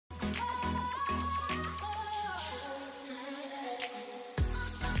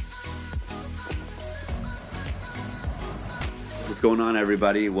going on,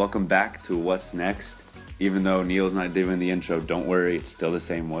 everybody? Welcome back to What's Next. Even though Neil's not doing the intro, don't worry, it's still the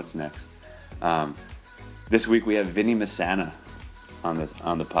same What's Next. This week we have Vinny Masana on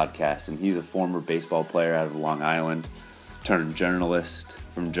the podcast, and he's a former baseball player out of Long Island, turned journalist,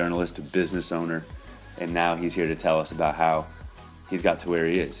 from journalist to business owner, and now he's here to tell us about how he's got to where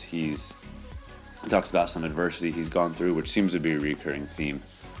he is. He talks about some adversity he's gone through, which seems to be a recurring theme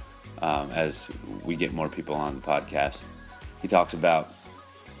as we get more people on the podcast. He talks about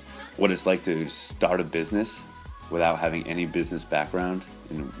what it's like to start a business without having any business background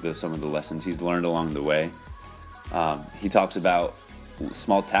and some of the lessons he's learned along the way. He talks about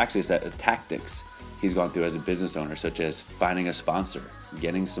small tactics he's gone through as a business owner, such as finding a sponsor,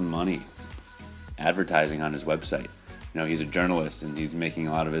 getting some money, advertising on his website. You know, he's a journalist and he's making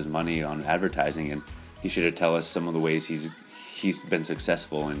a lot of his money on advertising, and he should tell us some of the ways he's been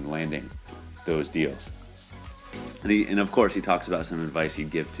successful in landing those deals. And of course, he talks about some advice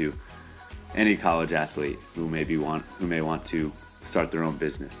he'd give to any college athlete who may want to start their own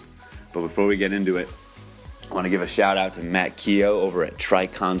business. But before we get into it, I want to give a shout out to Matt Keogh over at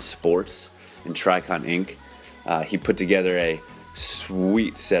Tricon Sports and Tricon Inc. He put together a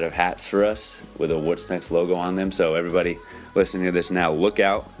sweet set of hats for us with a What's Next logo on them. So everybody listening to this now,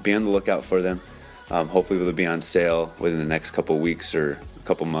 be on the lookout for them. Hopefully they'll be on sale within the next couple weeks or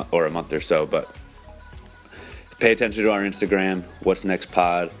a month or so. But pay attention to our Instagram, What's Next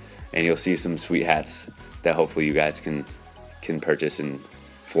Pod, and you'll see some sweet hats that hopefully you guys can purchase and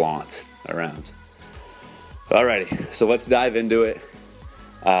flaunt around. Alrighty, so let's dive into it.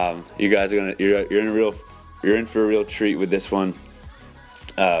 You guys are you're in for a real treat with this one.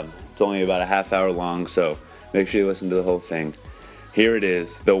 It's only about a half hour long, so make sure you listen to the whole thing. Here it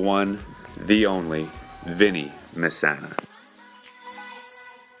is, the one, the only, Vinny Masana.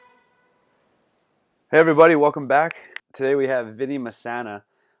 Hey everybody, welcome back. Today we have Vinny Masana.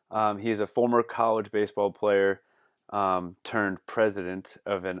 He's a former college baseball player turned president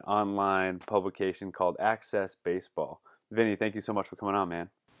of an online publication called Access Baseball. Vinny, thank you so much for coming on, man.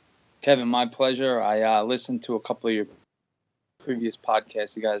 Kevin, my pleasure. I listened to a couple of your previous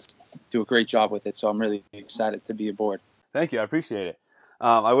podcasts. You guys do a great job with it, so I'm really excited to be aboard. Thank you. I appreciate it.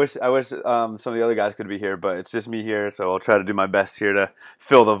 I wish some of the other guys could be here, but it's just me here, so I'll try to do my best here to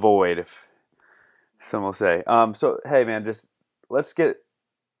fill the void, if some will say. So, hey, man, just let's get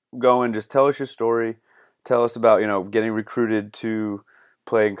going. Just tell us your story. Tell us about, getting recruited to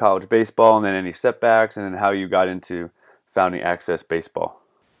play in college baseball, and then any setbacks, and then how you got into founding Access Baseball.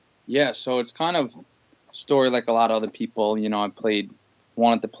 Yeah, so it's kind of a story like a lot of other people. I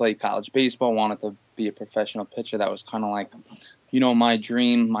wanted to play college baseball, wanted to be a professional pitcher. That was kind of like, my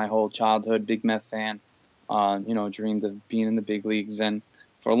dream, my whole childhood, big Met fan, dreamed of being in the big leagues. And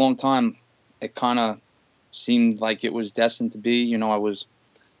for a long time, it kind of seemed like it was destined to be. I was,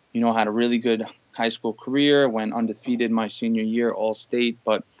 had a really good high school career, went undefeated my senior year, all state.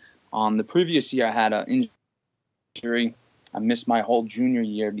 But the previous year I had an injury. I missed my whole junior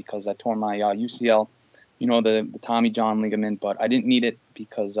year because I tore my UCL, the Tommy John ligament, but I didn't need it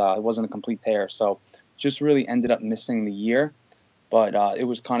because it wasn't a complete tear. So just really ended up missing the year. But it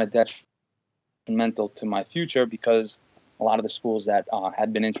was kind of detrimental to my future because a lot of the schools that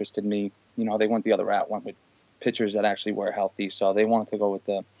had been interested in me, they went the other route, went with pitchers that actually were healthy. So they wanted to go with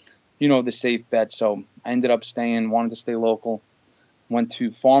the safe bet. So I ended up wanted to stay local, went to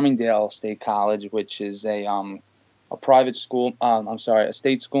Farmingdale State College, which is a private school, a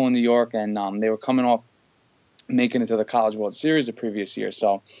state school in New York, and they were coming off making it to the College World Series the previous year.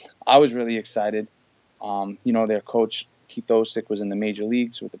 So I was really excited. Their coach, Keith Osick, was in the major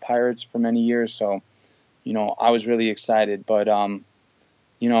leagues with the Pirates for many years. So, I was really excited, but,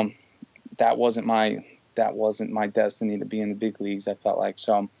 that wasn't my destiny to be in the big leagues, I felt like.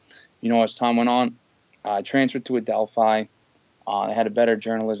 So, as time went on, I transferred to Adelphi. I had a better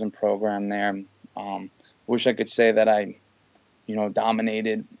journalism program there. Wish I could say that I,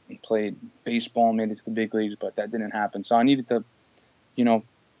 dominated and played baseball, made it to the big leagues, but that didn't happen. So I needed to,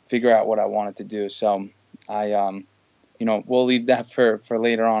 figure out what I wanted to do. So I, we'll leave that for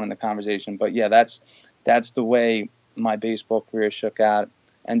later on in the conversation. But yeah, that's the way my baseball career shook out.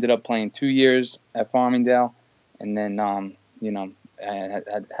 Ended up playing 2 years at Farmingdale, and then, I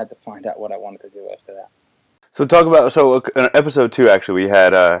had to find out what I wanted to do after that. So in episode 2, actually, we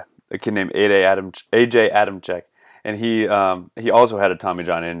had a kid named AJ Adamczyk, and he also had a Tommy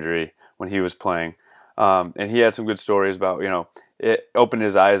John injury when he was playing, and he had some good stories about, it opened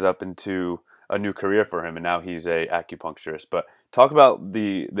his eyes up into a new career for him, and now he's a acupuncturist. But talk about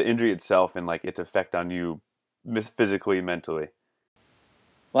the injury itself and like its effect on you physically, mentally.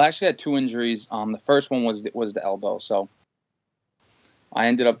 Well, I actually had 2 injuries. The first one was the elbow. So I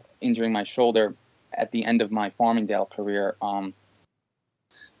ended up injuring my shoulder at the end of my Farmingdale career,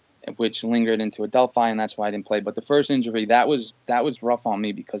 which lingered into Adelphi, and that's why I didn't play. But the first injury, that was rough on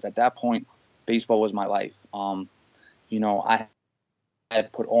me because at that point, baseball was my life. I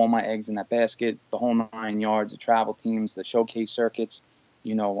had put all my eggs in that basket, the whole 9 yards, the travel teams, the showcase circuits,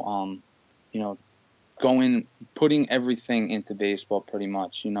 you know, um, you know, putting everything into baseball pretty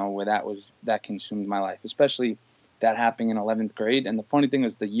much, where that consumed my life, especially that happening in 11th grade. And the funny thing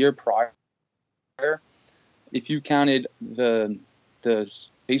is the year prior, if you counted the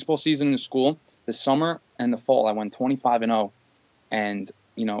baseball season in school, the summer and the fall, I went 25-0. And,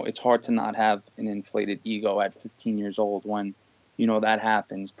 it's hard to not have an inflated ego at 15 years old when, that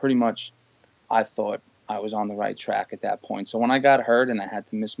happens. Pretty much I thought I was on the right track at that point. So when I got hurt and I had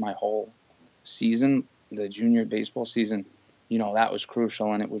to miss my whole season, the junior baseball season, that was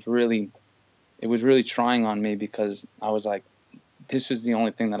crucial. And it was really trying on me because I was like, this is the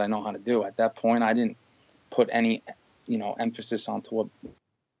only thing that I know how to do. At that point, I didn't put any, emphasis onto what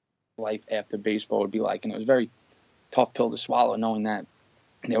life after baseball would be like. And it was a very tough pill to swallow, knowing that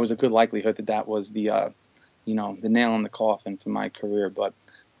there was a good likelihood that was the nail in the coffin for my career. But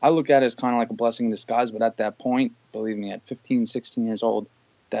I look at it as kind of like a blessing in disguise. But at that point, believe me, at 15, 16 years old,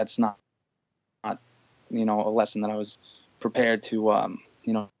 that's not a lesson that I was prepared to,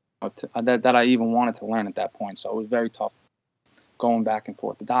 that I even wanted to learn at that point. So it was very tough going back and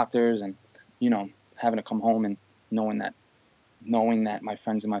forth to doctors and, having to come home and knowing that my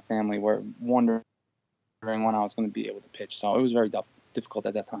friends and my family were wondering when I was going to be able to pitch. So it was very difficult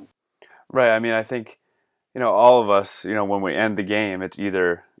at that time. Right. I mean, I think, all of us, when we end the game, it's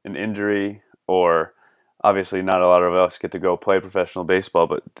either an injury or obviously not a lot of us get to go play professional baseball,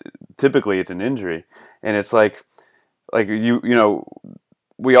 but typically it's an injury. And it's like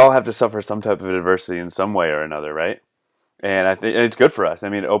we all have to suffer some type of adversity in some way or another, right? And I think it's good for us. I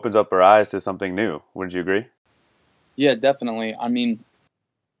mean, it opens up our eyes to something new. Wouldn't you agree? Yeah, definitely. I mean,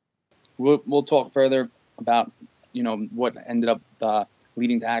 we'll talk further about what ended up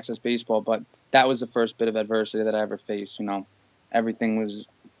leading to Access Baseball, but that was the first bit of adversity that I ever faced. Everything was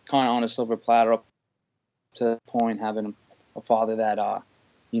kind of on a silver platter up to that point. Having a father that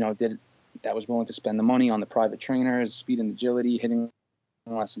that was willing to spend the money on the private trainers, speed and agility, hitting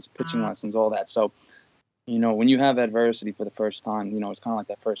lessons, pitching lessons, all that. So, when you have adversity for the first time, it's kind of like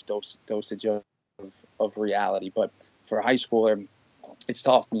that first dosage of reality. But for a high schooler, it's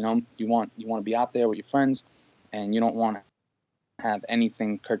tough. You want to be out there with your friends, and you don't want to have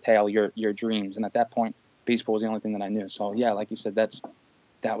anything curtail your dreams. And at that point, baseball was the only thing that I knew. So yeah, like you said,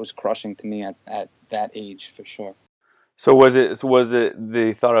 that was crushing to me at that age for sure. So was it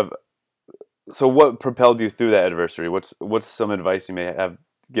the thought of, so what propelled you through that adversity? What's some advice you may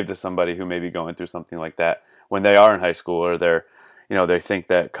give to somebody who may be going through something like that when they are in high school, or they think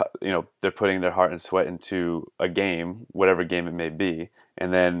that they're putting their heart and sweat into a game, whatever game it may be,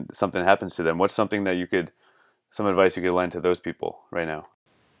 and then something happens to them? What's something that some advice you could lend to those people right now?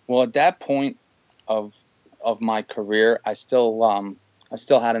 Well, at that point of my career, I still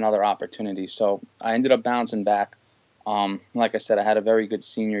had another opportunity. So I ended up bouncing back. Like I said, I had a very good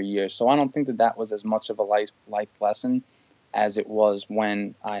senior year. So I don't think that was as much of a life lesson as it was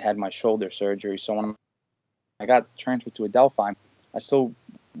when I had my shoulder surgery. So when I got transferred to Adelphi, I still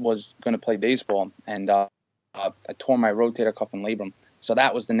was going to play baseball, and I tore my rotator cuff and labrum. So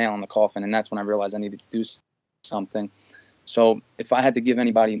that was the nail in the coffin, and that's when I realized I needed to do something. So if I had to give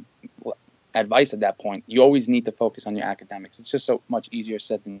anybody advice at that point, you always need to focus on your academics. It's just so much easier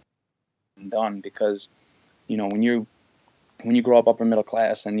said than done because, when you grow up upper middle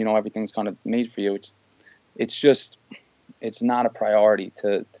class and, everything's kind of made for you, it's not a priority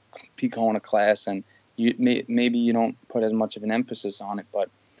to be going to class, and maybe you don't put as much of an emphasis on it, but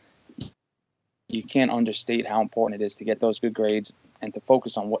you can't understate how important it is to get those good grades and to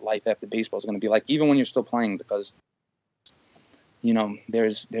focus on what life after baseball is going to be like, even when you're still playing, because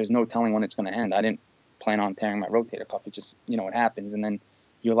there's no telling when it's going to end. I didn't plan on tearing my rotator cuff. It just, it happens, and then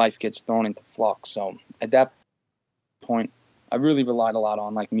your life gets thrown into flux. So at that point, I really relied a lot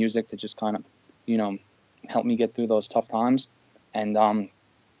on like music to just kind of, help me get through those tough times. And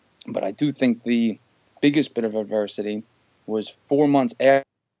but I do think the biggest bit of adversity was 4 months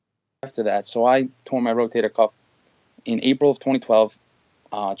after that. So I tore my rotator cuff in April of 2012.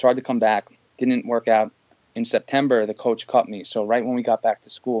 Tried to come back, didn't work out. In September, the coach cut me. So right when we got back to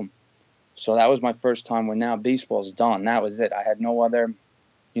school. So that was my first time when now baseball's done. That was it. I had no other,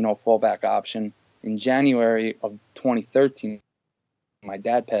 fallback option. In January of 2013, my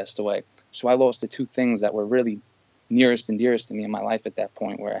dad passed away. So I lost the two things that were really nearest and dearest to me in my life at that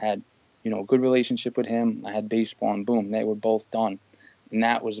point, where I had, a good relationship with him. I had baseball, and boom, they were both done. And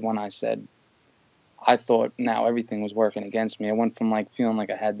that was when I thought now everything was working against me. I went from like feeling like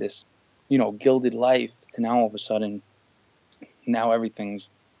I had this, gilded life to now all of a sudden, now everything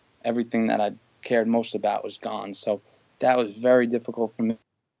that I cared most about was gone. So that was very difficult for me.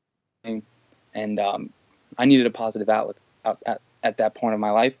 And I needed a positive outlook at that point of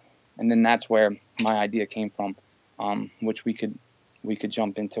my life. And then that's where my idea came from, which we could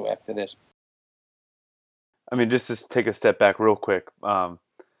jump into after this. I mean, just to take a step back real quick,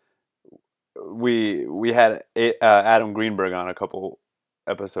 we had Adam Greenberg on a couple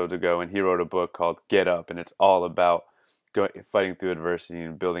episodes ago, and he wrote a book called Get Up, and it's all about fighting through adversity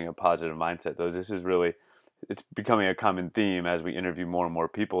and building a positive mindset. It's becoming a common theme as we interview more and more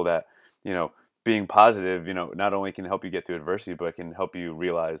people that, being positive, not only can help you get through adversity, but can help you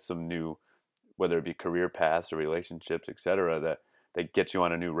realize some new, whether it be career paths or relationships, etc., that gets you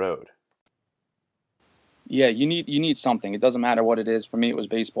on a new road. Yeah, you need something. It doesn't matter what it is. For me, it was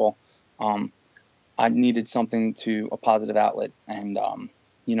baseball. I needed something a positive outlet, and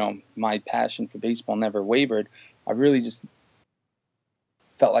my passion for baseball never wavered. I really just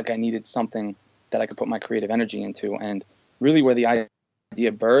felt like I needed something that I could put my creative energy into, and really where the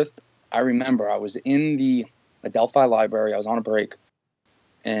idea birthed. I remember I was in the Adelphi library. I was on a break,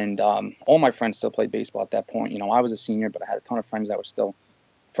 and all my friends still played baseball at that point. I was a senior, but I had a ton of friends that were still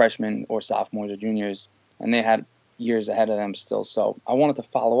freshmen or sophomores or juniors, and they had years ahead of them still. So I wanted to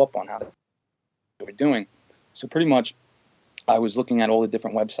follow up on how they were doing. So pretty much I was looking at all the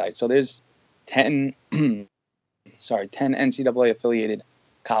different websites. So there's 10 NCAA affiliated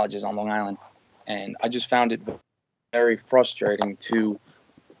colleges on Long Island, and I just found it very frustrating to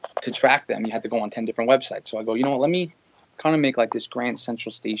track them. You had to go on 10 different websites. So I go, let me kind of make like this Grand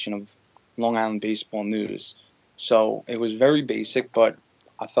Central Station of Long Island baseball news. So it was very basic, but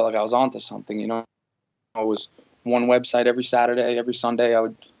I felt like I was onto something. It was one website every Saturday, every Sunday. I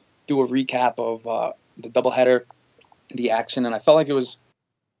would do a recap of the doubleheader, the action, and I felt like it was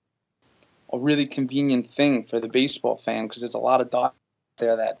a really convenient thing for the baseball fan because there's a lot of docs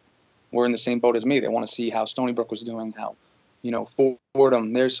there that were in the same boat as me. They want to see how Stony Brook was doing, how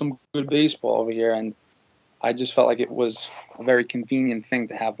Fordham. There's some good baseball over here, and I just felt like it was a very convenient thing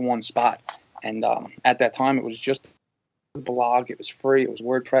to have one spot. And at that time, it was just a blog. It was free. It was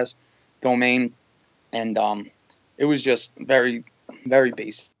WordPress domain, and it was just very, very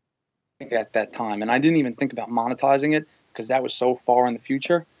basic at that time. And I didn't even think about monetizing it because that was so far in the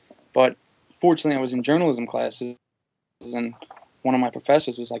future. But fortunately, I was in journalism classes, and one of my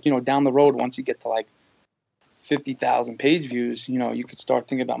professors was like, down the road, once you get to like 50,000 page views, you could start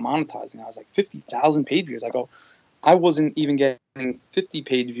thinking about monetizing. I was like, 50,000 page views? I go, I wasn't even getting 50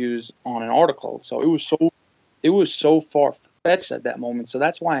 page views on an article. So it was so far fetched at that moment. So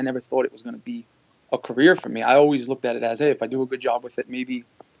that's why I never thought it was going to be a career for me. I always looked at it as, hey, if I do a good job with it, maybe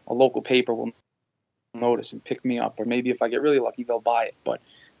a local paper will notice and pick me up, or maybe if I get really lucky, they'll buy it. But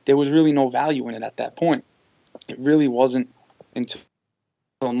there was really no value in it at that point. It really wasn't until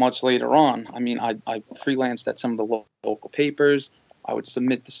much later on. I mean, I freelanced at some of the local papers. I would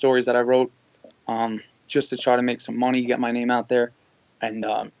submit the stories that I wrote just to try to make some money, get my name out there. And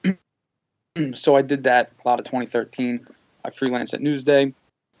so I did that a lot of 2013. I freelanced at Newsday.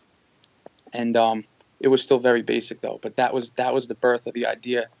 And it was still very basic, though. But that was the birth of the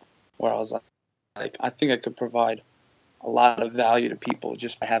idea where I was like, I think I could provide a lot of value to people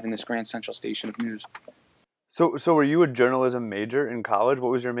just by having this Grand Central Station of news. So were you a journalism major in college?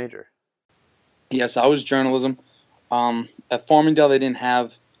 What was your major? Yes, I was journalism. At Farmingdale, they didn't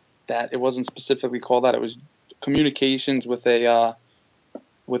have that. It wasn't specifically called that. It was communications with a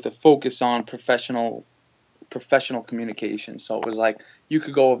focus on professional communication. So it was like you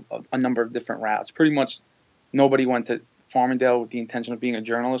could go a number of different routes. Pretty much nobody went to Farmingdale with the intention of being a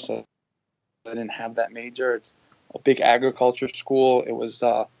journalist. So they didn't have that major. It's a big agriculture school. It was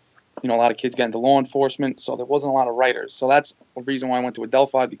a lot of kids got into law enforcement, so there wasn't a lot of writers. So that's the reason why I went to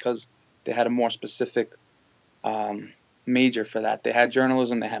Adelphi, because they had a more specific major for that. They had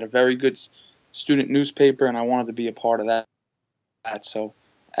journalism. They had a very good student newspaper, and I wanted to be a part of that. So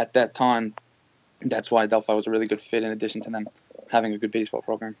at that time, that's why Adelphi was a really good fit in addition to them having a good baseball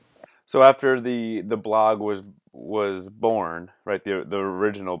program. So after the blog was born, right, the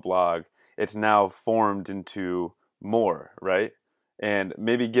original blog, it's now formed into more, right? And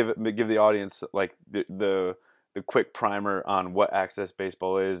maybe give the audience like the quick primer on what Access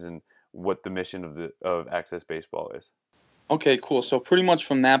Baseball is and what the mission of Access Baseball is. Okay, cool. So pretty much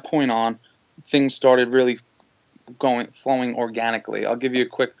from that point on, things started really flowing organically. I'll give you a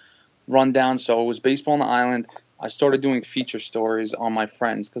quick rundown. So it was baseball on the island. I started doing feature stories on my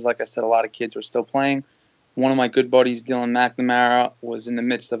friends because, like I said, a lot of kids were still playing. One of my good buddies, Dylan McNamara, was in the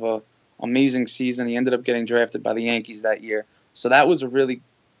midst of a amazing season. He ended up getting drafted by the Yankees that year. So that was a really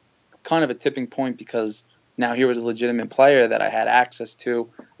kind of a tipping point because now here was a legitimate player that I had access to,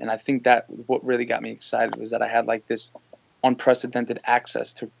 and I think that what really got me excited was that I had like this unprecedented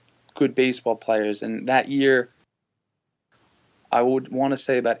access to good baseball players. And that year, I would want to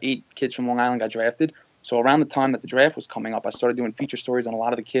say about 8 kids from Long Island got drafted. So around the time that the draft was coming up, I started doing feature stories on a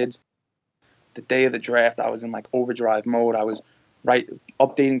lot of the kids. The day of the draft, I was in like overdrive mode. I was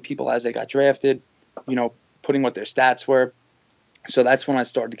updating people as they got drafted, putting what their stats were. So that's when I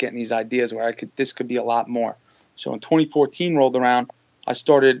started getting these ideas where this could be a lot more. So when 2014 rolled around, I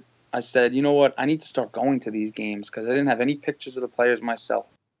said, you know what, I need to start going to these games because I didn't have any pictures of the players myself.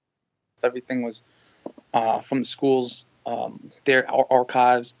 Everything was from the schools, their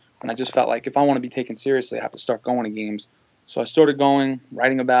archives, and I just felt like if I want to be taken seriously, I have to start going to games. So I started going,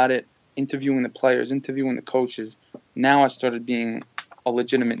 writing about it, interviewing the players, interviewing the coaches. Now I started being a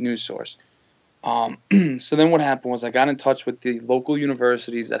legitimate news source. So then what happened was I got in touch with the local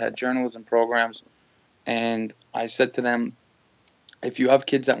universities that had journalism programs, and I said to them, if you have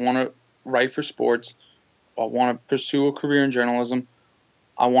kids that want to write for sports or want to pursue a career in journalism,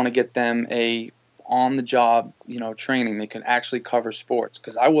 I want to get them a on-the-job, training. They can actually cover sports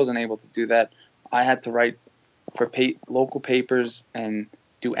because I wasn't able to do that. I had to write for local papers and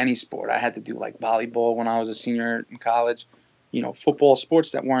do any sport. I had to do like volleyball when I was a senior in college, football,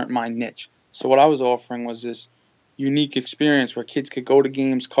 sports that weren't my niche. So what I was offering was this unique experience where kids could go to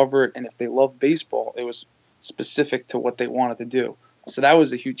games, cover it, and if they loved baseball, it was specific to what they wanted to do. So that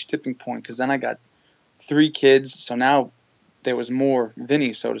was a huge tipping point because then I got 3 kids. So now there was more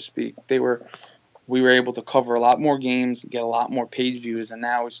Vinny, so to speak. We were able to cover a lot more games, get a lot more page views, and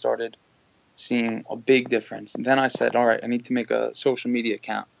now we started seeing a big difference. And then I said, all right, I need to make a social media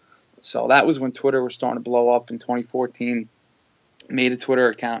account. So that was when Twitter was starting to blow up in 2014. Made a Twitter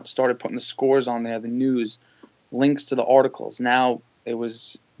account, started putting the scores on there, the news, links to the articles. Now it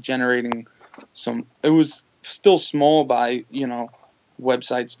was generating it was still small by,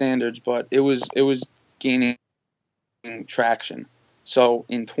 website standards, but it was gaining traction. So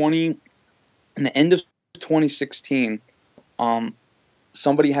in the end of 2016,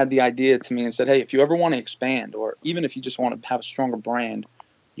 somebody had the idea to me and said, hey, if you ever want to expand, or even if you just want to have a stronger brand,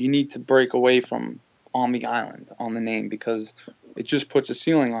 you need to break away from On the Island on the name because it just puts a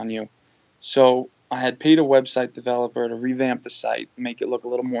ceiling on you. So I had paid a website developer to revamp the site, make it look a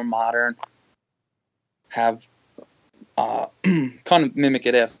little more modern, have kind of mimic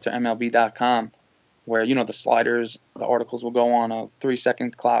it after MLB.com, where, the sliders, the articles will go on a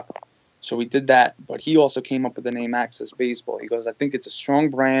 3-second clock. So we did that, but he also came up with the name Access Baseball. He goes, I think it's a strong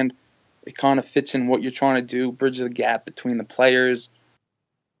brand. It kind of fits in what you're trying to do, bridge the gap between the players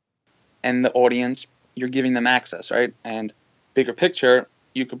and the audience. You're giving them access, right? And bigger picture,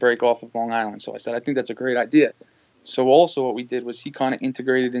 you could break off of Long Island. So I said, I think that's a great idea. So also what we did was he kind of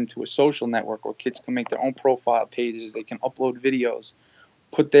integrated into a social network where kids can make their own profile pages. They can upload videos,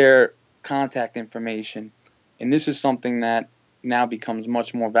 put their contact information. And this is something that now becomes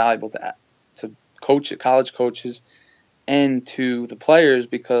much more valuable to college coaches and to the players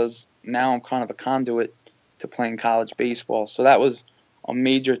because now I'm kind of a conduit to playing college baseball. So that was a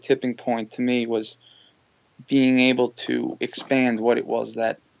major tipping point to me, was being able to expand what it was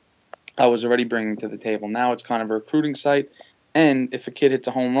that I was already bringing to the table. Now it's kind of a recruiting site, and if a kid hits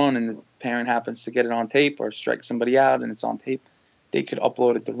a home run and the parent happens to get it on tape or strike somebody out and it's on tape, they could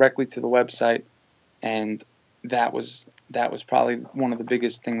upload it directly to the website, and that was probably one of the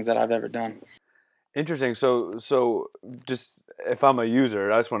biggest things that I've ever done. Interesting. So just if I'm a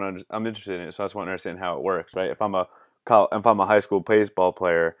user, I'm interested in it, so I just want to understand how it works, right? If I'm a high school baseball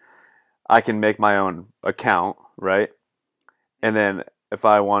player, I can make my own account, right? And then if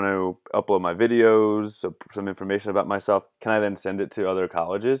I want to upload my videos, some information about myself, can I then send it to other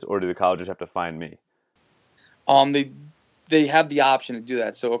colleges, or do the colleges have to find me? They have the option to do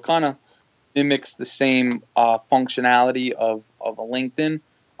that, so it kind of mimics the same functionality of a LinkedIn.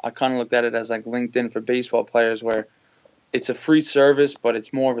 I kind of looked at it as like LinkedIn for baseball players, where it's a free service, but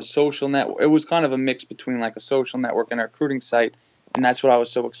it's more of a social network. It was kind of a mix between like a social network and a recruiting site, and that's what I was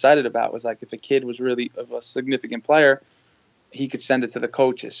so excited about. Was like if a kid was really of a significant player, he could send it to the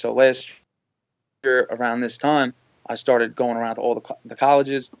coaches. So last year around this time, I started going around to all the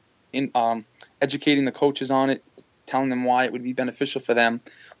colleges, educating the coaches on it, telling them why it would be beneficial for them.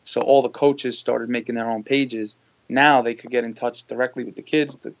 So all the coaches started making their own pages. Now they could get in touch directly with the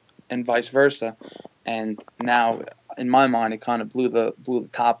kids and vice versa. And now, in my mind, it kind of blew the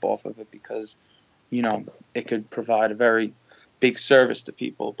top off of it because, it could provide a very big service to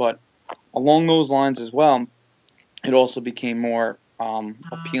people. But along those lines as well, it also became more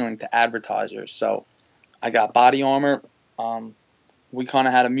appealing to advertisers. So I got Body Armor. We kind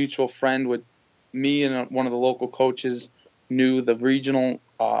of had a mutual friend with me, and one of the local coaches knew the regional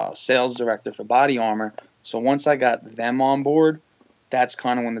sales director for Body Armor. So once I got them on board, that's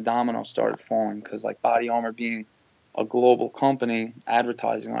kind of when the dominoes started falling, because like Body Armor being a global company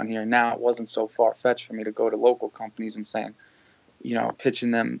advertising on here, now it wasn't so far-fetched for me to go to local companies and saying,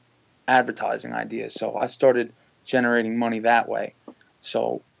 pitching them advertising ideas. So I started generating money that way.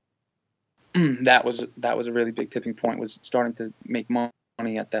 So that was a really big tipping point, was starting to make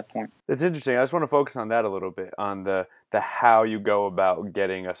money at that point. It's interesting. I just want to focus on that a little bit, on the how you go about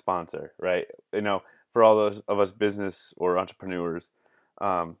getting a sponsor, right? For all those of us business or entrepreneurs,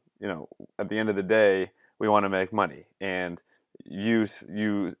 at the end of the day, we want to make money, and it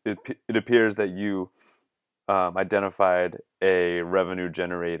appears that you identified a revenue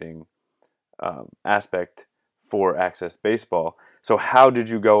generating aspect for Access Baseball. So how did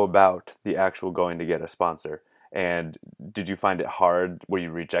you go about the actual going to get a sponsor? And did you find it hard? Were you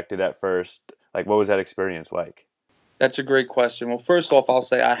rejected at first? Like, what was that experience like? That's a great question. Well, first off, I'll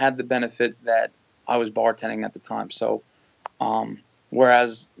say I had the benefit that I was bartending at the time. So,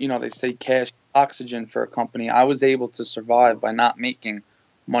 whereas, they say cash oxygen for a company, I was able to survive by not making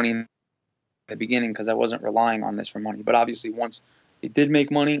money in the beginning because I wasn't relying on this for money. But obviously, once it did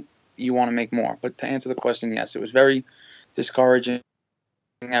make money, you want to make more. But to answer the question, yes, it was very discouraging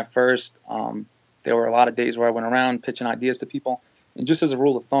at first. There were a lot of days where I went around pitching ideas to people. And just as a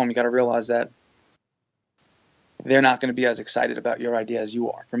rule of thumb, you got to realize that they're not going to be as excited about your idea as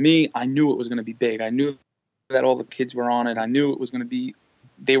you are. For me, I knew it was going to be big. I knew that all the kids were on it. I knew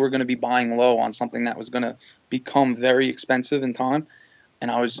they were going to be buying low on something that was going to become very expensive in time.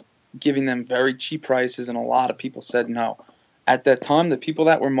 And I was giving them very cheap prices, and a lot of people said no. At that time, the people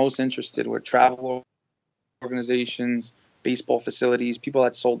that were most interested were travel organizations, baseball facilities, people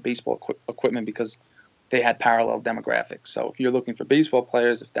that sold baseball equipment, because they had parallel demographics. So if you're looking for baseball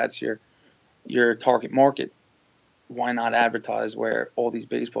players, if that's your target market, why not advertise where all these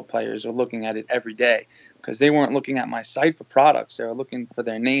baseball players are looking at it every day? Because they weren't looking at my site for products. They were looking for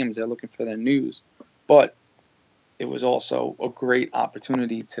their names. They're looking for their news. But it was also a great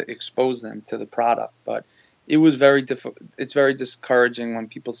opportunity to expose them to the product. But it was very difficult. It's very discouraging when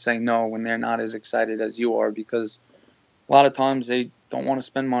people say no when they're not as excited as you are, because a lot of times they don't want to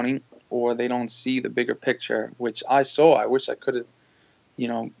spend money, or they don't see the bigger picture, which I saw. I wish I could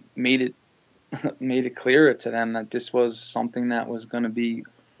have, made it clearer to them that this was something that was going to be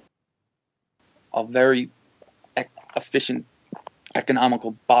a very efficient,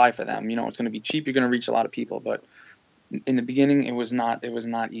 economical buy for them. It's going to be cheap. You're going to reach a lot of people, but in the beginning, it was not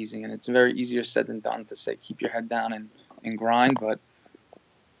easy, and it's very easier said than done to say keep your head down and grind. But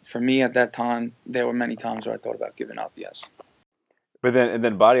for me at that time, there were many times where I thought about giving up. Yes. But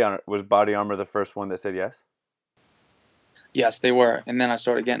then Body Armor the first one that said yes? Yes, they were. And then I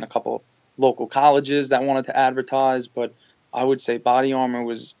started getting a couple local colleges that wanted to advertise, but I would say Body Armor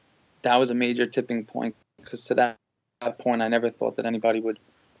was a major tipping point, because to that point I never thought that anybody would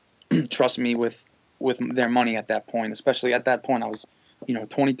trust me with their money at that point. Especially at that point I was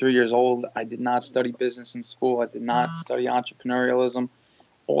 23 years old. I did not study business in school. I did not study entrepreneurialism.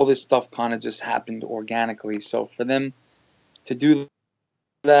 All this stuff kind of just happened organically. So for them to do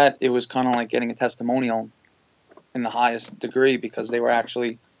that, it was kind of like getting a testimonial in the highest degree, because they were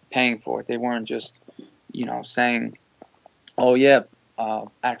actually paying for it. They weren't just, saying, "Oh yeah,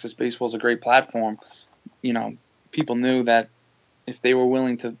 Access Baseball is a great platform." People knew that if they were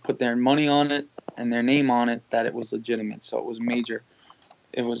willing to put their money on it and their name on it, that it was legitimate. So it was major.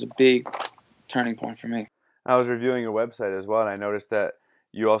 It was a big turning point for me. I was reviewing your website as well, and I noticed that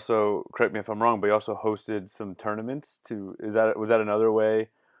you also, correct me if I'm wrong, but you also hosted some tournaments. Was that another way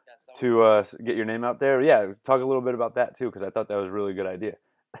to get your name out there? Yeah, talk a little bit about that too, because I thought that was a really good idea.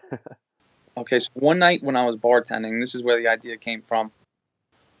 Okay, so one night when I was bartending, this is where the idea came from.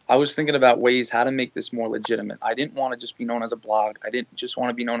 I was thinking about ways how to make this more legitimate. I didn't want to just be known as a blog. I didn't just want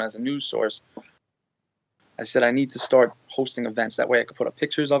to be known as a news source. I said I need to start hosting events. That way I could put up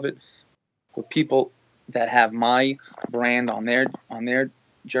pictures of it with people that have my brand on their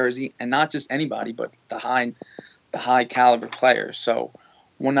jersey, and not just anybody, but the high caliber players. So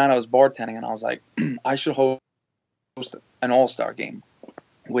one night I was bartending, and I was like, I should host an all-star game,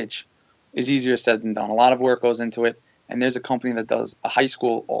 which is easier said than done. A lot of work goes into it, and there's a company that does a high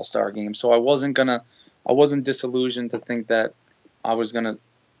school all-star game. So I wasn't disillusioned to think that I was gonna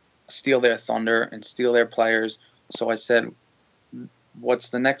steal their thunder and steal their players. So I said, what's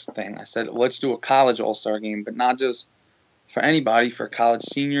the next thing? I said, let's do a college all-star game, but not just for anybody, for college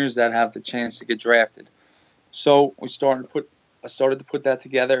seniors that have the chance to get drafted. So I started to put that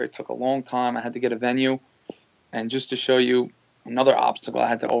together. It took a long time. I had to get a venue, and just to show you another obstacle I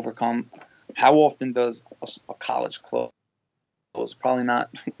had to overcome. How often does a college close? Probably not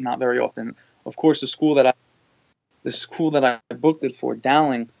very often. Of course, the school that I booked it for,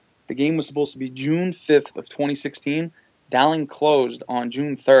 Dowling, the game was supposed to be June 5th of 2016. Dowling closed on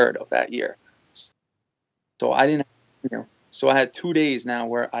June 3rd of that year. So I didn't, so I had 2 days now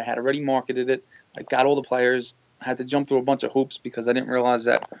where I had already marketed it. I got all the players. I had to jump through a bunch of hoops because I didn't realize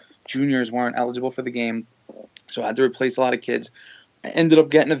that juniors weren't eligible for the game. So I had to replace a lot of kids. I ended up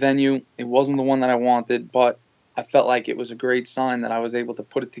getting a venue. It wasn't the one that I wanted, but I felt like it was a great sign that I was able to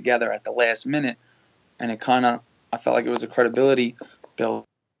put it together at the last minute. And I felt like it was a credibility builder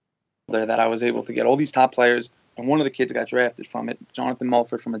that I was able to get all these top players. And one of the kids got drafted from it, Jonathan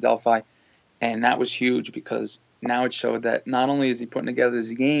Mulford from Adelphi. And that was huge because now it showed that not only is he putting together this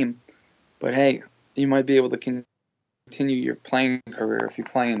game, but hey, you might be able to continue your playing career if you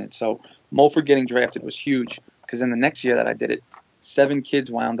play in it. So Mulford getting drafted was huge because then the next year that I did it, 7 kids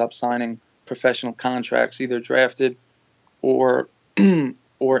wound up signing professional contracts, either drafted or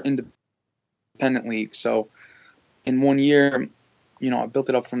or independent league. So in 1 year, I built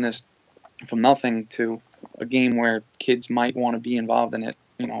it up from nothing to a game where kids might want to be involved in it,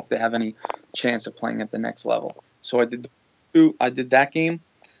 if they have any chance of playing at the next level. So I did that game.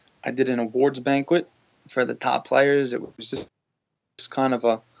 I did an awards banquet for the top players. It was just kind of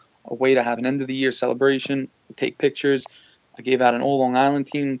a way to have an end of the year celebration, take pictures. I gave out an all Long Island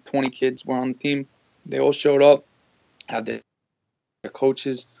team. 20 kids were on the team. They all showed up, had their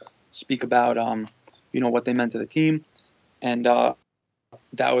coaches speak about what they meant to the team, and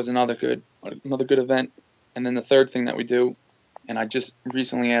that was another good event. And then the third thing that we do, and I just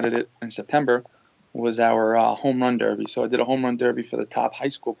recently added it in September, was our home run derby. So I did a home run derby for the top high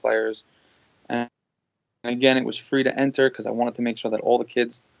school players, and again, it was free to enter because I wanted to make sure that all the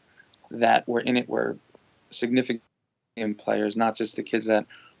kids that were in it were significant players, not just the kids that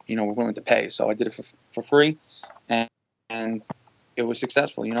were willing to pay. So I did it for free, and it was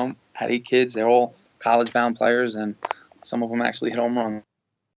successful. Had 8 kids. They're all college-bound players, and some of them actually hit home runs.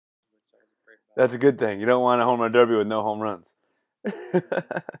 That's a good thing. You don't want a home run derby with no home runs.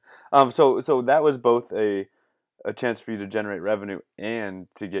 So that was both a chance for you to generate revenue and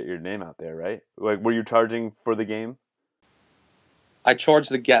to get your name out there, right? Like, were you charging for the game? I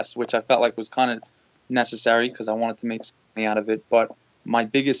charged the guests, which I felt like was kind of necessary because I wanted to make something out of it. But my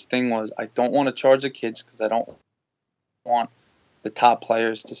biggest thing was I don't want to charge the kids because I don't want the top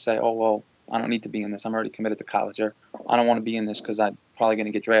players to say, oh, well, I don't need to be in this. I'm already committed to college. Or I don't want to be in this because I'm probably going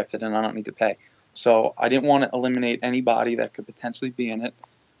to get drafted and I don't need to pay. So I didn't want to eliminate anybody that could potentially be in it,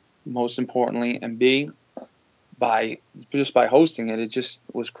 most importantly. And B, by hosting it, it just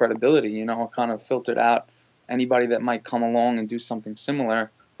was credibility. It kind of filtered out anybody that might come along and do something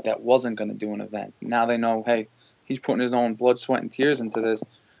similar that wasn't going to do an event. Now they know, hey, he's putting his own blood, sweat, and tears into this.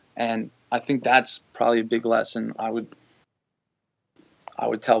 And I think that's probably a big lesson I would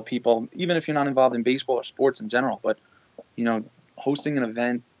tell people, even if you're not involved in baseball or sports in general, but, hosting an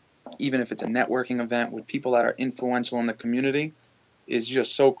event, even if it's a networking event with people that are influential in the community, is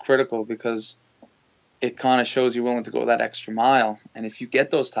just so critical because it kind of shows you're willing to go that extra mile. And if you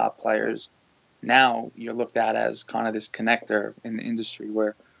get those top players, now you're looked at as kind of this connector in the industry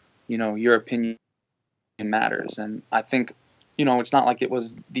where, your opinion matters. And I think, it's not like it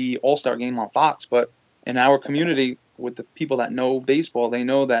was the All-Star game on Fox, but in our community with the people that know baseball, they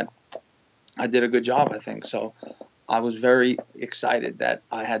know that I did a good job, I think. So I was very excited that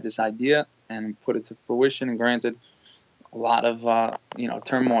I had this idea and put it to fruition. And granted, a lot of,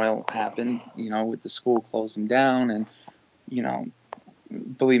 turmoil happened, with the school closing down and,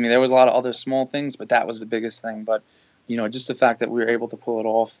 believe me, there was a lot of other small things, but that was the biggest thing. But, just the fact that we were able to pull it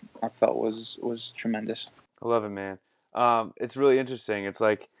off, I felt was tremendous. I love it, man. It's really interesting. It's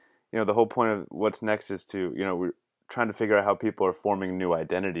like, the whole point of what's next is to, we're trying to figure out how people are forming new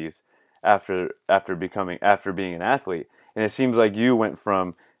identities after being an athlete. And it seems like you went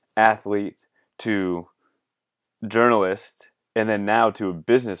from athlete to journalist and then now to a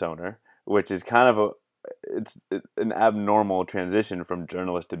business owner, which is kind of it's an abnormal transition from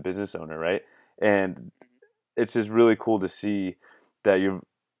journalist to business owner, right? And it's just really cool to see that you're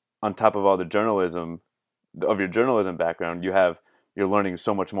on top of all the journalism of your journalism background, you're learning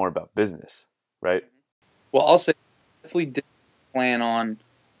so much more about business, right? Well, I'll say I definitely did plan on,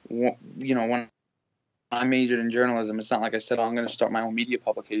 when I majored in journalism, it's not like I said, oh, I'm going to start my own media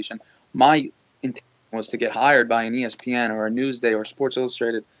publication. My intent was to get hired by an ESPN or a Newsday or Sports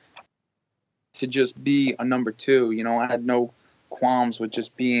Illustrated to just be a number two. You know, I had no qualms with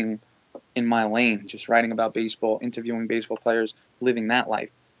just being in my lane, just writing about baseball, interviewing baseball players, living that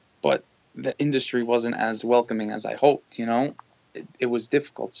life. But the industry wasn't as welcoming as I hoped, you know. It was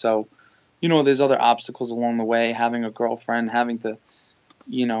difficult. So, you know, there's other obstacles along the way, having a girlfriend, having to,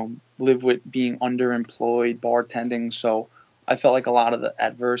 you know, live with being underemployed, bartending. So I felt like a lot of the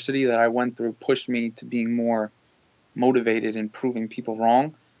adversity that I went through pushed me to being more motivated in proving people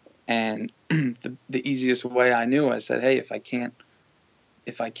wrong. And the easiest way I knew, I said, hey, if I can't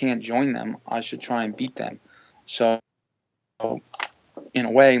join them, I should try and beat them. So in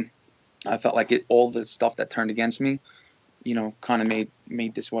a way, I felt like all the stuff that turned against me, you know, kind of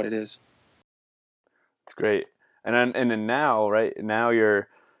made this what it is. It's great. And then now, right now you're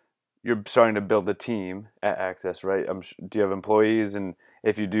starting to build a team at Access, right? Do you have employees? And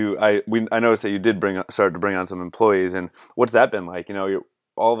if you do, I noticed that you did start to bring on some employees. And what's that been like? You know,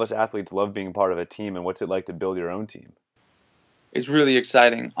 all of us athletes love being part of a team. And what's it like to build your own team? It's really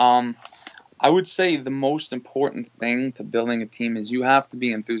exciting. I would say the most important thing to building a team is you have to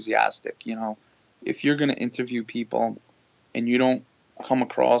be enthusiastic. You know, if you're going to interview people and you don't come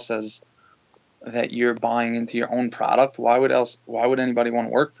across as that you're buying into your own product, why would anybody want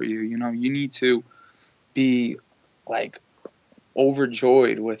to work for you? You know, you need to be like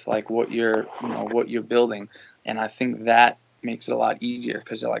overjoyed with like what you're building, and I think that makes it a lot easier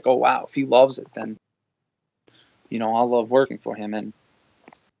because they're like, oh wow, if he loves it, then you know I'll love working for him. And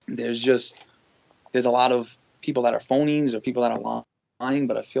there's a lot of people that are phonies or people that are lying,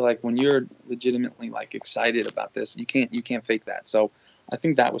 but I feel like when you're legitimately like excited about this, you can't fake that. So I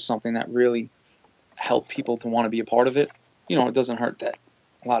think that was something that really helped people to want to be a part of it. You know, it doesn't hurt that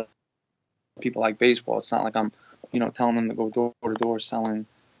a lot of people like baseball. It's not like I'm, you know, telling them to go door to door selling,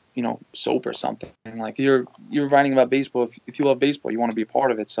 you know, soap or something. Like you're writing about baseball. If you love baseball, you want to be a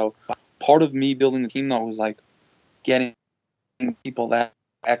part of it. So part of me building the team though was like getting people that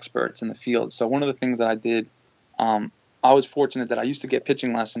experts in the field. So one of the things that I did, I was fortunate that I used to get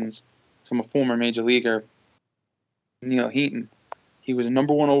pitching lessons from a former major leaguer, Neil Heaton. He was a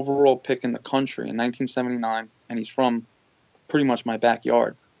number one overall pick in the country in 1979, and he's from pretty much my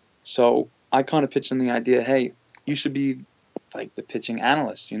backyard. So I kind of pitched him the idea, hey, you should be like the pitching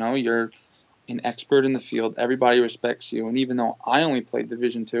analyst. You know, you're an expert in the field. Everybody respects you. And even though I only played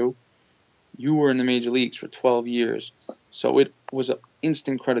Division II, you were in the major leagues for 12 years. So it was an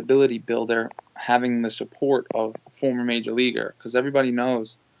instant credibility builder having the support of a former major leaguer because everybody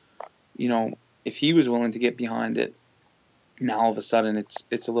knows, you know, if he was willing to get behind it, now all of a sudden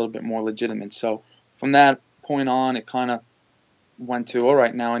it's a little bit more legitimate. So from that point on, it kind of went to, all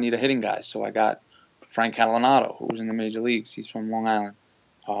right, now I need a hitting guy. So I got Frank Catalanato, who was in the major leagues. He's from Long Island.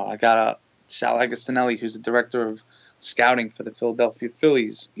 I got Sal Agostinelli, who's the director of scouting for the Philadelphia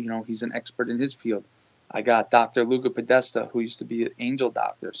Phillies. You know, he's an expert in his field. I got Dr. Luca Podesta, who used to be an angel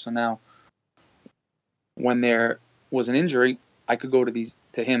doctor. So now when there was an injury, I could go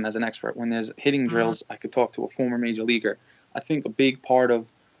to him as an expert. When there's hitting drills, I could talk to a former major leaguer. I think a big part of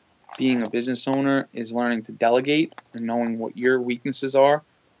being a business owner is learning to delegate and knowing what your weaknesses are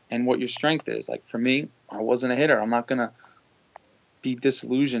and what your strength is. Like for me, I wasn't a hitter. I'm not going to be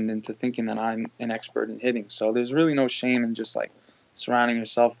disillusioned into thinking that I'm an expert in hitting. So there's really no shame in just like surrounding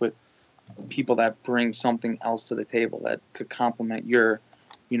yourself with people that bring something else to the table that could complement your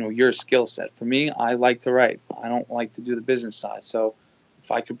skill set. For me, I like to write. I don't like to do the business side. So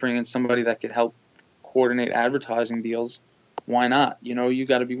if I could bring in somebody that could help coordinate advertising deals, why not? You know, you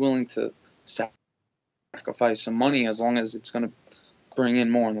got to be willing to sacrifice some money as long as it's going to bring in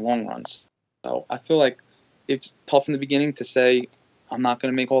more in the long run. So I feel like it's tough in the beginning to say I'm not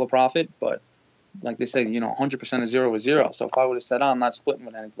going to make all the profit, but like they say, 100% of zero is zero. So if I would have said, I'm not splitting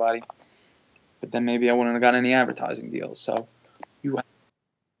with anybody, but then maybe I wouldn't have got any advertising deals. So you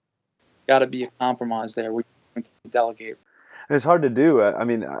got to be a compromise there. We delegate. And it's hard to do. I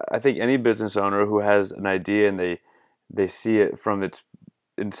mean, I think any business owner who has an idea and they see it from its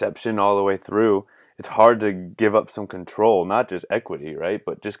inception all the way through, it's hard to give up some control, not just equity, right?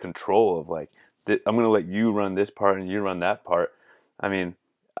 But just control of like, I'm going to let you run this part and you run that part. I mean,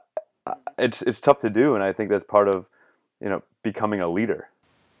 it's tough to do, and I think that's part of, becoming a leader.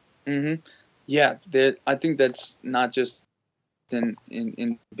 Mm-hmm. Yeah, I think that's not just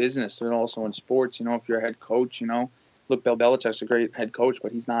in business, but also in sports. You know, if you're a head coach, look, Bill Belichick's a great head coach,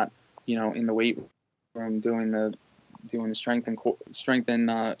 but he's not, in the weight room doing the strength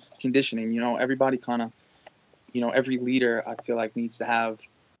and conditioning. Everybody kind of, every leader I feel like needs to have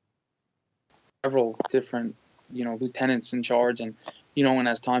several different, lieutenants in charge, and and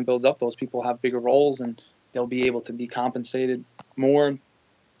as time builds up, those people have bigger roles and they'll be able to be compensated more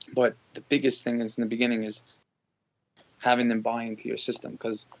But the biggest thing is in the beginning is having them buy into your system,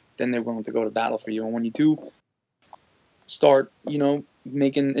 because then they're willing to go to battle for you. And when you do start,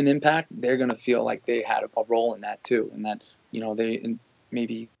 making an impact, they're going to feel like they had a role in that too, and that, they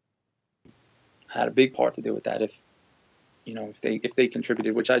maybe had a big part to do with that if they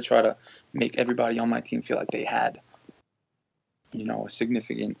contributed, which I try to make everybody on my team feel like they had, a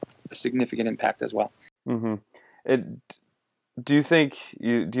significant impact as well. Mm-hmm. Do you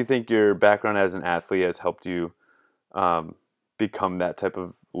think your background as an athlete has helped you become that type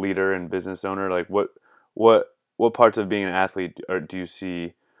of leader and business owner? Like what parts of being an athlete do you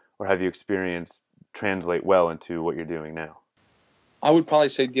see or have you experienced translate well into what you're doing now? I would probably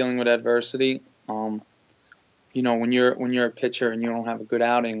say dealing with adversity. When you're a pitcher and you don't have a good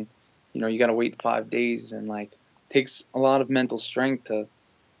outing, you got to wait 5 days, and like takes a lot of mental strength to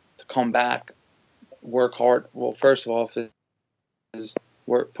come back, work hard. Well, first of all, if it is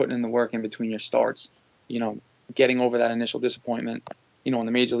putting in the work in between your starts, you know, getting over that initial disappointment. In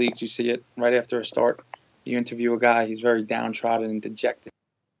the major leagues, you see it right after a start. You interview a guy, he's very downtrodden and dejected,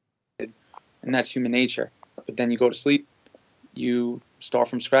 and that's human nature. But then you go to sleep, you start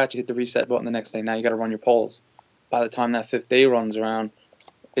from scratch, you hit the reset button the next day. Now you got to run your polls. By the time that fifth day runs around,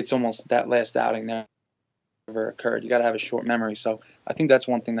 it's almost that last outing never occurred. You got to have a short memory. So I think that's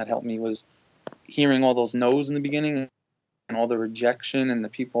one thing that helped me was hearing all those no's in the beginning and all the rejection and the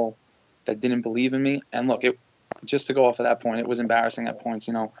people that didn't believe in me. And look, just to go off of that point, it was embarrassing at points.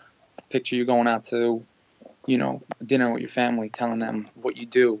 Picture you going out to, dinner with your family, telling them what you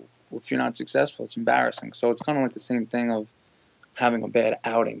do. If you're not successful, it's embarrassing. So it's kind of like the same thing of having a bad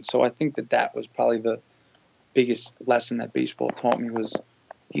outing. So I think that was probably the biggest lesson that baseball taught me was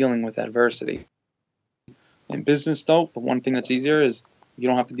dealing with adversity. In business, though, the one thing that's easier is you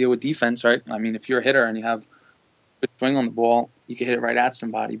don't have to deal with defense, right? I mean, if you're a hitter and you have a good swing on the ball, you can hit it right at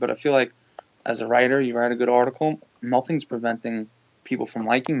somebody. But I feel like as a writer, you write a good article, nothing's preventing people from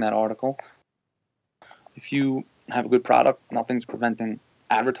liking that article. If you have a good product, nothing's preventing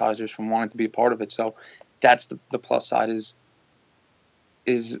advertisers from wanting to be a part of it. So that's the plus side is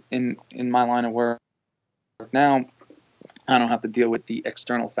in my line of work now, I don't have to deal with the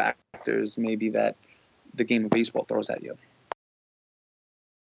external factors maybe that the game of baseball throws at you.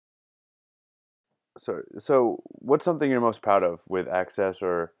 So what's something you're most proud of with Access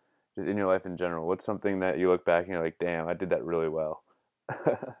or just in your life in general? What's something that you look back and you're like, damn, I did that really well?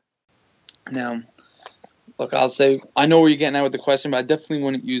 Now, look, I'll say I know where you're getting at with the question, but I definitely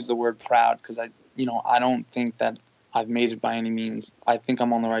wouldn't use the word proud because I don't think that I've made it by any means. I think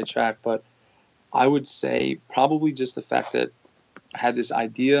I'm on the right track, but I would say probably just the fact that I had this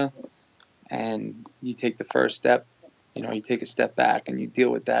idea and you take the first step, you take a step back and you deal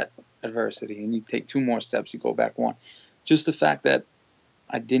with that adversity and you take two more steps, you go back one. Just the fact that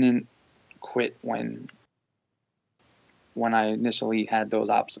I didn't quit when I initially had those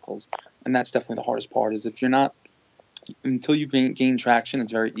obstacles. And that's definitely the hardest part is if you're not, until you gain traction,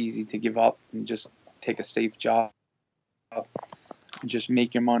 it's very easy to give up and just take a safe job and just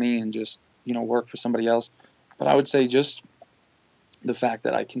make your money and just, work for somebody else. But I would say just the fact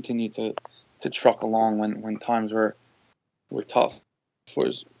that I continued to truck along when times were tough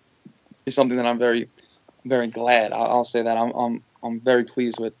is something that I'm very, very glad. I'll say that I'm very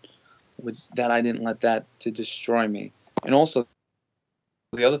pleased with that. I didn't let that to destroy me. And also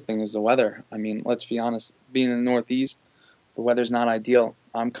the other thing is the weather. I mean, let's be honest, being in the Northeast, the weather's not ideal.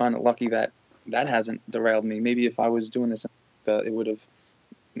 I'm kind of lucky that hasn't derailed me. Maybe if I was doing this, it would have,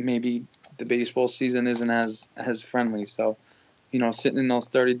 maybe the baseball season isn't as friendly. So, sitting in those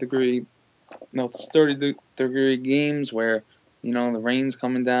 30-degree games where, the rain's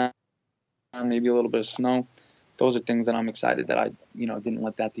coming down, maybe a little bit of snow, those are things that I'm excited that I, didn't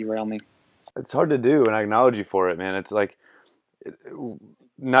let that derail me. It's hard to do, and I acknowledge you for it, man. It's like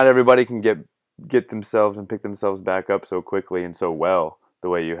not everybody can get themselves and pick themselves back up so quickly and so well the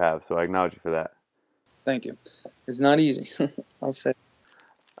way you have. So I acknowledge you for that. Thank you. It's not easy. I'll say.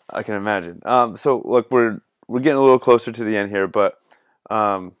 I can imagine. So look, we're getting a little closer to the end here, but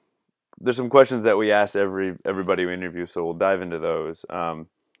there's some questions that we ask everybody we interview, so we'll dive into those.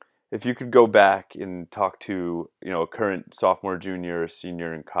 If you could go back and talk to a current sophomore, junior, or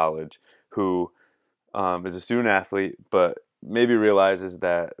senior in college who is a student athlete, but maybe realizes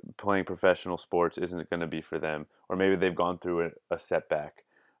that playing professional sports isn't going to be for them, or maybe they've gone through a setback.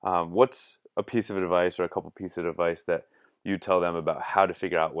 What's a piece of advice or a couple pieces of advice that you tell them about how to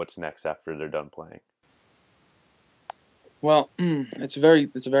figure out what's next after they're done playing? Well, it's a very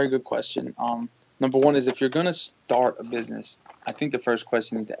good question. Number one is if you're going to start a business, I think the first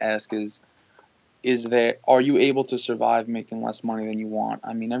question you need to ask is, are you able to survive making less money than you want?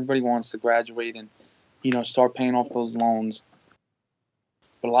 I mean, everybody wants to graduate and, start paying off those loans.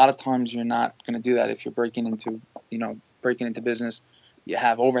 But a lot of times you're not going to do that if you're breaking into business. You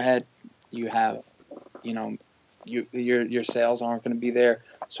have overhead, you have, your sales aren't going to be there.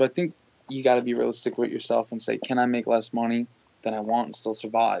 So I think you got to be realistic with yourself and say, can I make less money than I want and still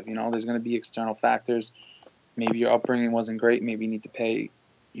survive? There's going to be external factors. Maybe your upbringing wasn't great. Maybe you need to pay,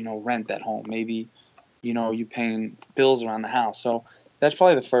 rent at home. Maybe, you paying bills around the house. So that's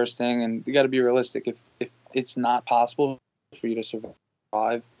probably the first thing. And you got to be realistic. If it's not possible for you to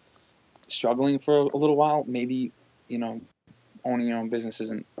survive struggling for a little while, maybe, owning your own business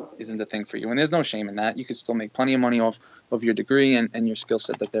isn't the thing for you. And there's no shame in that. You could still make plenty of money off of your degree and your skill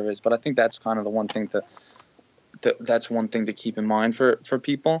set that there is. But I think that's kind of the one thing that's one thing to keep in mind for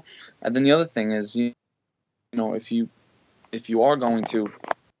people. And then the other thing is, if you are going to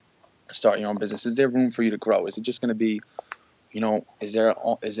start your own business, is there room for you to grow? Is it just going to be, is there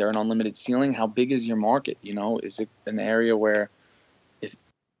an unlimited ceiling? How big is your market? Is it an area where if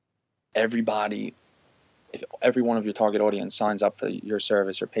every one of your target audience signs up for your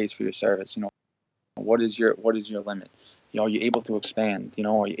service or pays for your service, what is your limit? Are you able to expand?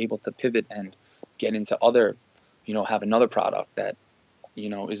 Are you able to pivot and get into other, have another product that,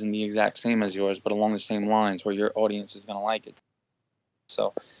 isn't the exact same as yours, but along the same lines where your audience is going to like it.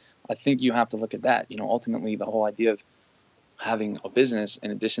 So I think you have to look at that. Ultimately the whole idea of having a business,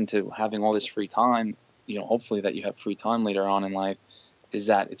 in addition to having all this free time, hopefully that you have free time later on in life, is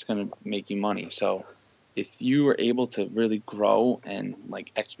that it's going to make you money. So if you are able to really grow and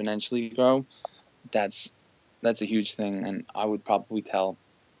like exponentially grow, that's a huge thing. And I would probably tell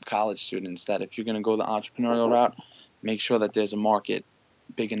college students that if you're going to go the entrepreneurial route, make sure that there's a market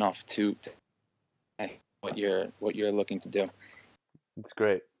big enough to what you're looking to do. That's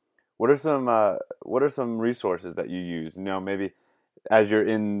great. What are some resources that you use? Maybe as you're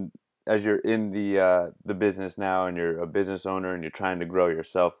in the business now and you're a business owner and you're trying to grow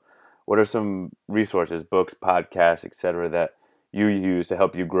yourself, what are some resources, books, podcasts, etc., that you use to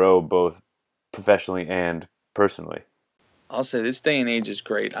help you grow both professionally and personally? I'll say this day and age is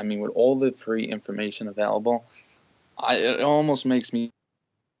great. I mean, with all the free information available, it almost makes me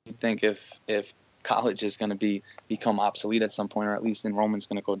think if college is going to become obsolete at some point, or at least enrollment's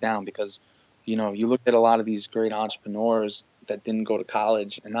going to go down, because you look at a lot of these great entrepreneurs that didn't go to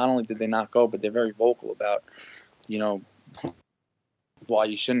college, and not only did they not go, but they're very vocal about why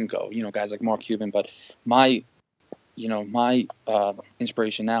you shouldn't go. Guys like Mark Cuban. But my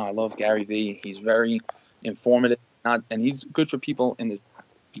inspiration now, I love Gary Vee. He's very informative, and he's good for people in the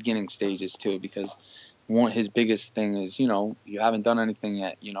beginning stages too, because his biggest thing is, you haven't done anything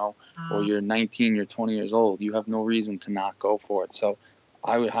yet, or you're 19, you're 20 years old. You have no reason to not go for it. So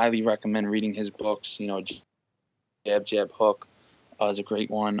I would highly recommend reading his books. Jab, Jab, Hook is a great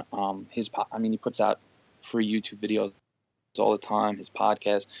one. He puts out free YouTube videos all the time. His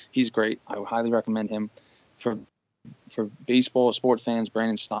podcast, he's great. I would highly recommend him. For baseball sport fans,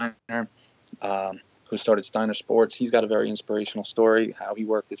 Brandon Steiner, who started Steiner Sports, he's got a very inspirational story, how he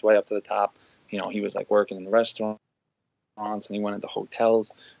worked his way up to the top. He was like working in the restaurants, and he went into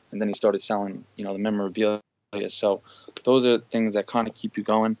hotels, and then he started selling, the memorabilia. So those are things that kind of keep you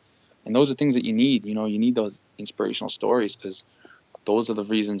going, and those are things that you need. You need those inspirational stories, because those are the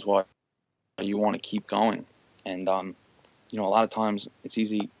reasons why you want to keep going. And a lot of times it's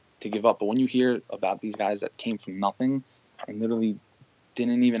easy to give up, but when you hear about these guys that came from nothing and literally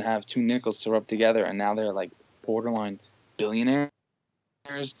didn't even have two nickels to rub together, and now they're like borderline billionaires,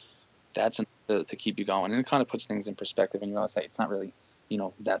 that's enough to keep you going. And it kind of puts things in perspective, and you realize, hey, it's not really,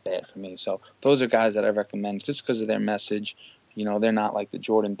 that bad for me. So those are guys that I recommend just because of their message. They're not like the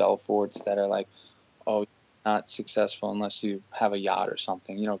Jordan Belforts that are like, oh, you're not successful unless you have a yacht or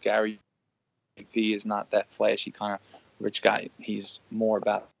something. Gary Vee is not that flashy kind of rich guy. He's more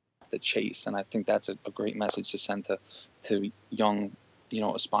about the chase, and I think that's a great message to send to young,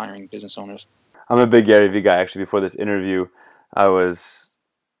 aspiring business owners. I'm a big Gary Vee guy. Actually, before this interview, I was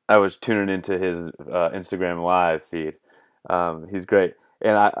tuning into his Instagram live feed. He's great,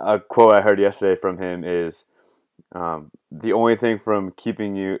 and a quote I heard yesterday from him is, the only thing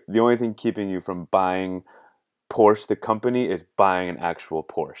keeping you from buying Porsche the company is buying an actual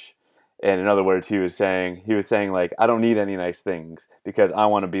Porsche. And in other words, he was saying like, I don't need any nice things because I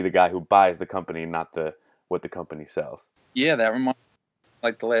want to be the guy who buys the company, not what the company sells. Yeah, that reminds me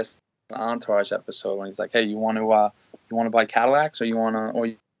like the last Entourage episode when he's like, hey, you want to buy Cadillacs, or you want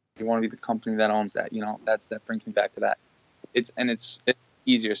to be the company that owns that? That brings me back to that. It's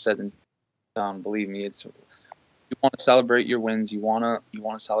easier said than done. Believe me, you want to celebrate your wins. You want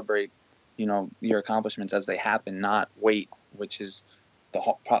to celebrate your accomplishments as they happen, not wait, which is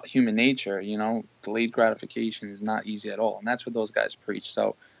human nature. Delayed gratification is not easy at all, and that's what those guys preach.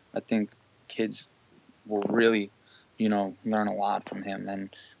 So I think kids will really, learn a lot from him. And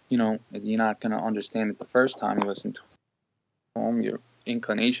you're not going to understand it the first time you listen to him. Your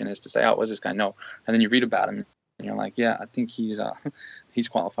inclination is to say, "Oh, what does this guy know?" And then you read about him, and you're like, "Yeah, I think he's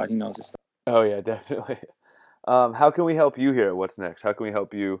qualified. He knows his stuff." Oh yeah, definitely. How can we help you here at What's Next? How can we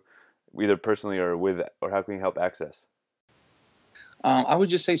help you, either personally or how can we help Access? I would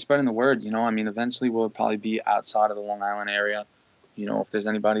just say spreading the word. Eventually we'll probably be outside of the Long Island area. If there's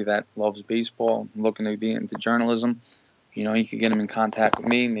anybody that loves baseball, looking to be into journalism, you could get them in contact with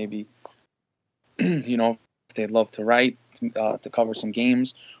me. Maybe, if they'd love to write, to cover some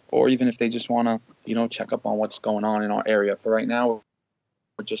games, or even if they just want to, check up on what's going on in our area. For right now,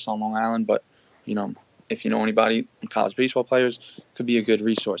 we're just on Long Island, but, if you know anybody, college baseball players, could be a good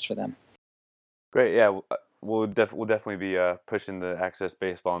resource for them. Great, yeah. We'll definitely be pushing the Access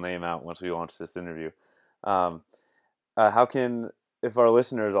Baseball name out once we launch this interview. If our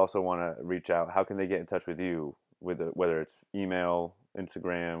listeners also want to reach out, how can they get in touch with you, whether it's email,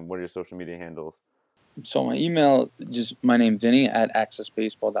 Instagram? What are your social media handles? So my email, just my name, Vinny, at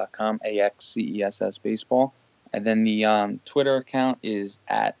accessbaseball.com, AXCESS baseball. And then the Twitter account is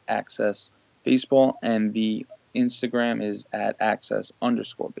at accessbaseball, and the Instagram is at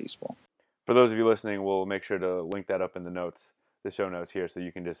access_baseball. For those of you listening, we'll make sure to link that up in the show notes here, so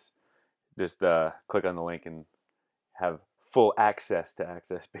you can just click on the link and have full access to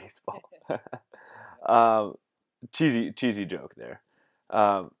Access Baseball. Cheesy joke there.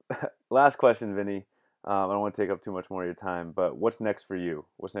 Last question, Vinny. I don't want to take up too much more of your time, but what's next for you?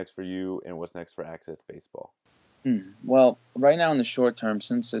 What's next for you, and what's next for Access Baseball? Well, right now in the short term,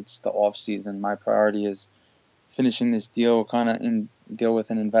 since it's the off season, my priority is finishing this deal. Kind of in deal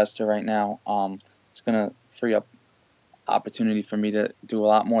with an investor right now. It's gonna free up opportunity for me to do a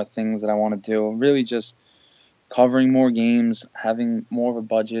lot more things that I want to do. Really, just covering more games, having more of a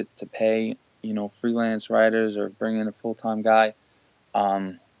budget to pay, freelance writers or bring in a full-time guy.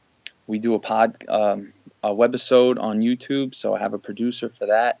 We do a webisode on YouTube, so I have a producer for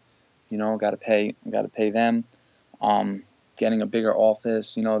that. Got to pay them. Getting a bigger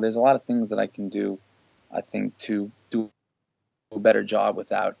office. There's a lot of things that I can do, I think, to do a better job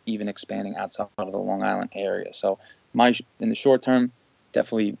without even expanding outside of the Long Island area. So in the short term,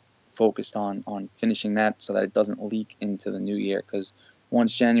 definitely focused on finishing that so that it doesn't leak into the new year, because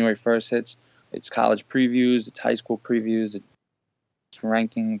once January 1st hits, it's college previews, it's high school previews, it's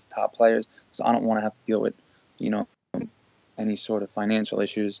rankings, top players. So I don't want to have to deal with, any sort of financial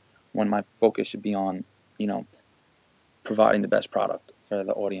issues when my focus should be on, providing the best product for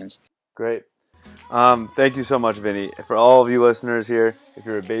the audience. Great. Thank you so much, Vinny. For all of you listeners here, if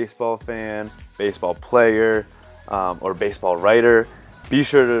you're a baseball fan, baseball player, or baseball writer, be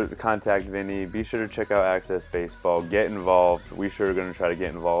sure to contact Vinny. Be sure to check out Access Baseball. Get involved. We sure are going to try to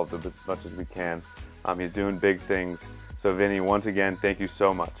get involved as much as we can. He's doing big things. So, Vinny, once again, thank you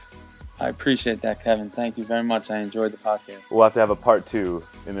so much. I appreciate that, Kevin. Thank you very much. I enjoyed the podcast. We'll have to have a part 2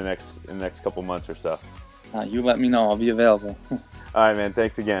 in the next couple months or so. You let me know. I'll be available. All right, man.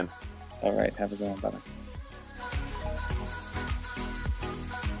 Thanks again. All right. Have a good one. Bye-bye.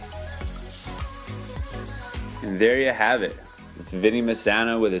 And there you have it. It's Vinny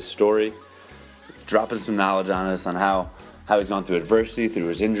Massana with his story, dropping some knowledge on us on how he's gone through adversity, through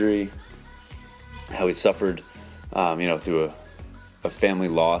his injury, how he suffered, through a family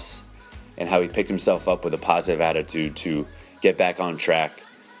loss, and how he picked himself up with a positive attitude to get back on track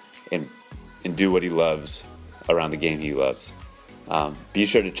and do what he loves around the game he loves. Be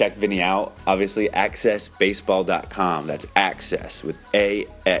sure to check Vinny out. Obviously, accessbaseball.com. That's Access with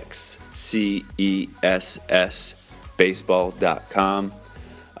AXCESS baseball.com.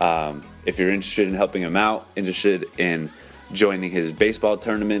 If you're interested in helping him out, interested in joining his baseball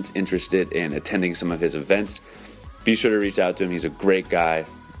tournament, interested in attending some of his events, be sure to reach out to him. He's a great guy.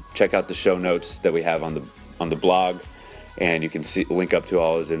 Check out the show notes that we have on the blog, and you can link up to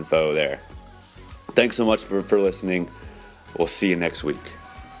all his info there. Thanks so much for listening. We'll see you next week.